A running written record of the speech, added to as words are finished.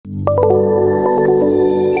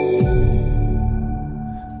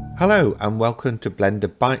Hello and welcome to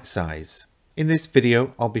Blender Bite Size. In this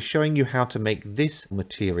video I'll be showing you how to make this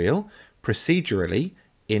material procedurally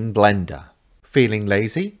in Blender. Feeling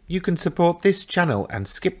lazy? You can support this channel and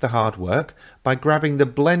skip the hard work by grabbing the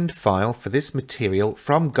blend file for this material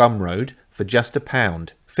from Gumroad for just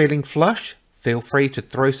 £1. Feeling flush? Feel free to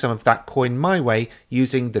throw some of that coin my way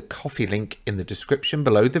using the coffee link in the description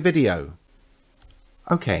below the video.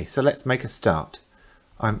 Okay, so let's make a start.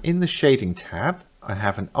 I'm in the shading tab. I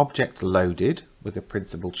have an object loaded with a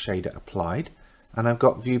principled shader applied, and I've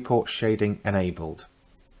got viewport shading enabled.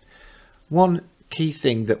 One key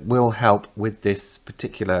thing that will help with this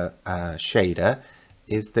particular shader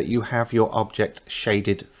is that you have your object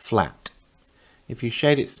shaded flat. If you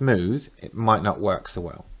shade it smooth, it might not work so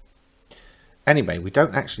well. Anyway, we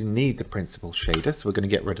don't actually need the principled shader, so we're going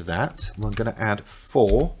to get rid of that. We're going to add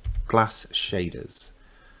 4 glass shaders.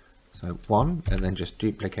 So 1, and then just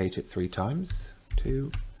duplicate it 3 times.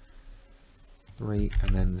 2, 3,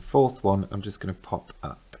 and then the 4th one I'm just going to pop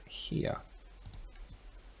up here.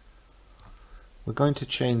 We're going to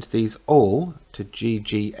change these all to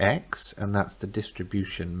GGX, and that's the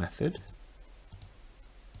distribution method.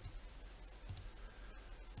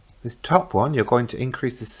 This top one, you're going to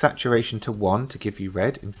increase the saturation to 1 to give you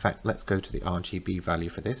red. In fact, let's go to the RGB value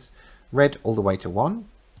for this. Red all the way to 1.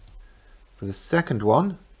 For the second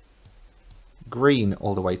one, green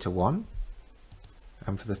all the way to 1.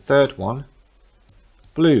 And for the third one,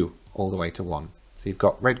 blue all the way to 1. So you've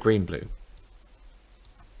got red, green, blue.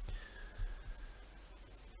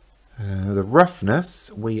 The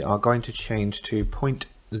roughness we are going to change to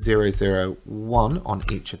 0.001 on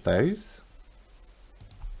each of those.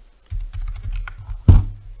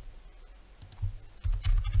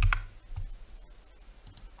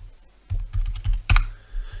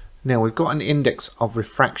 Now we've got an index of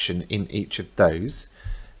refraction in each of those,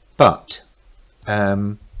 but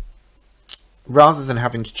rather than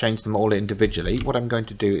having to change them all individually, what I'm going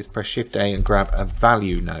to do is press Shift A and grab a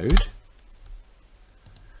value node.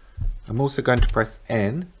 I'm also going to press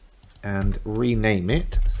N and rename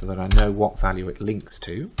it so that I know what value it links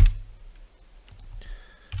to.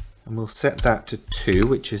 And we'll set that to 2,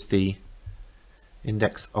 which is the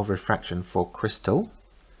index of refraction for crystal.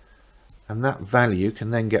 And that value can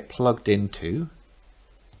then get plugged into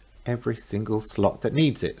every single slot that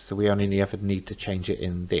needs it. So we only ever need to change it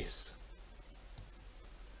in this.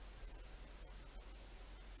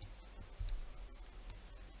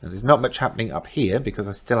 Now there's not much happening up here because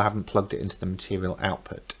I still haven't plugged it into the material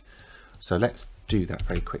output. So let's do that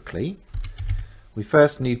very quickly. We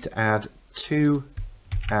first need to add 2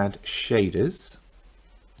 add shaders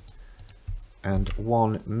and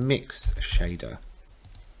 1 mix shader.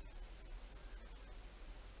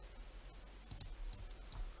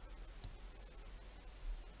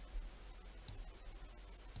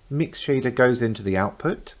 Mix shader goes into the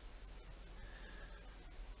output.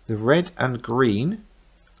 The red and green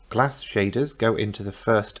glass shaders go into the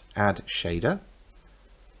first add shader,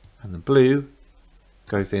 and the blue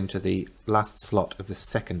goes into the last slot of the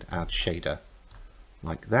second add shader,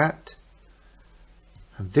 like that.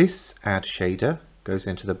 And this add shader goes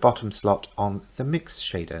into the bottom slot on the mix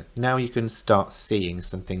shader. Now you can start seeing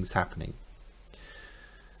some things happening.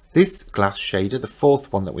 This glass shader, the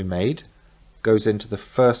 4th one that we made, goes into the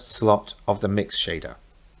first slot of the mix shader.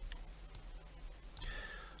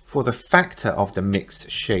 For the factor of the mix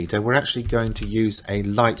shader, we're actually going to use a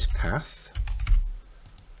light path,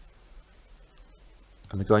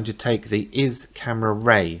 and we're going to take the is camera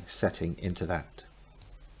ray setting into that.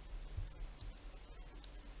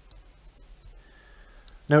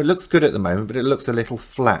 Now it looks good at the moment, but it looks a little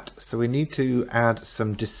flat, so we need to add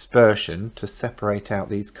some dispersion to separate out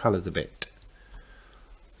these colors a bit.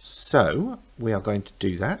 So we are going to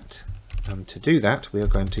do that. To do that, we are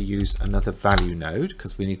going to use another value node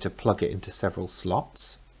because we need to plug it into several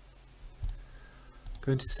slots. I'm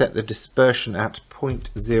going to set the dispersion at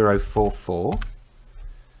 0.044.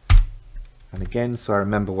 And again, so I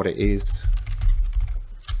remember what it is,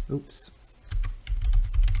 oops,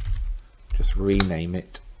 just rename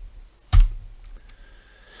it.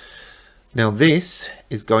 Now this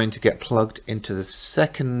is going to get plugged into the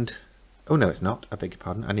second. Oh no, it's not. I beg your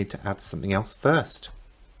pardon. I need to add something else first.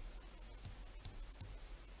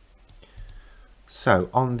 So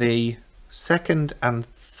on the second and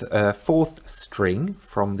 4th string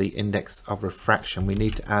from the index of refraction, we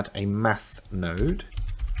need to add a math node.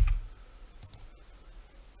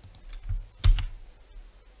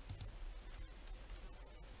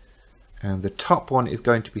 And the top one is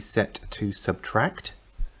going to be set to subtract,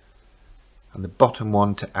 and the bottom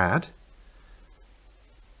one to add.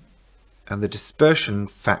 And the dispersion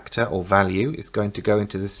factor or value is going to go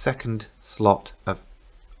into the second slot of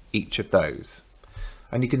each of those.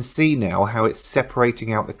 And you can see now how it's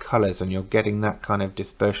separating out the colours and you're getting that kind of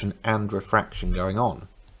dispersion and refraction going on.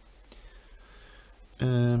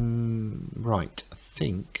 Right, I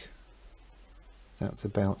think that's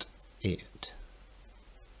about it,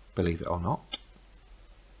 believe it or not.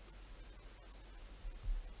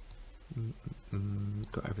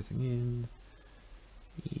 Got everything in.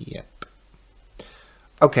 Yep.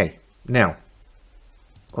 Okay, now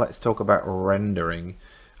let's talk about rendering.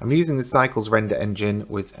 I'm using the Cycles render engine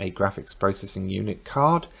with a graphics processing unit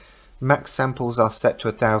card. Max samples are set to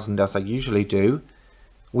 1000 as I usually do.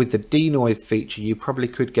 With the denoise feature you probably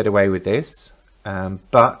could get away with this,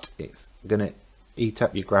 but it's going to eat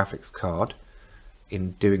up your graphics card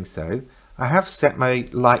in doing so. I have set my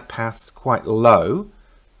light paths quite low.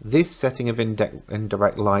 This setting of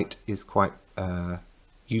indirect light is quite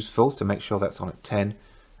useful, so make sure that's on at 10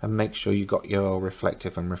 and make sure you got your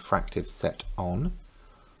reflective and refractive set on.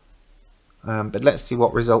 But let's see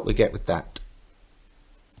what result we get with that.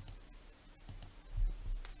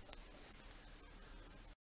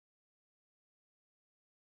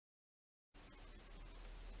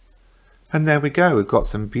 And there we go, we've got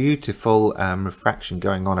some beautiful refraction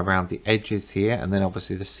going on around the edges here, and then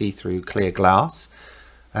obviously the see-through clear glass.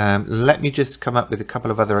 Let me just come up with a couple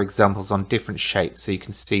of other examples on different shapes so you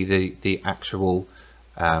can see the actual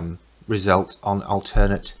results on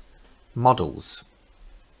alternate models.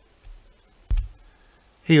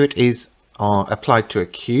 Here it is applied to a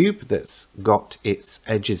cube that's got its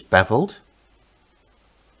edges beveled.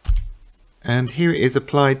 And here it is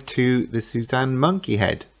applied to the Suzanne monkey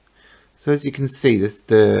head. So as you can see,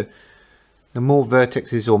 the more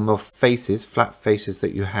vertexes or more faces, flat faces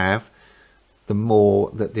that you have, the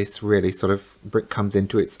more that this really sort of comes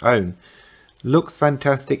into its own. Looks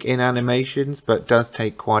fantastic in animations, but does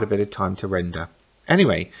take quite a bit of time to render.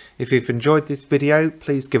 Anyway, if you've enjoyed this video,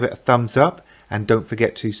 please give it a thumbs up and don't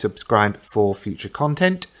forget to subscribe for future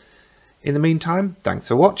content. In the meantime, thanks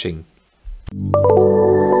for watching.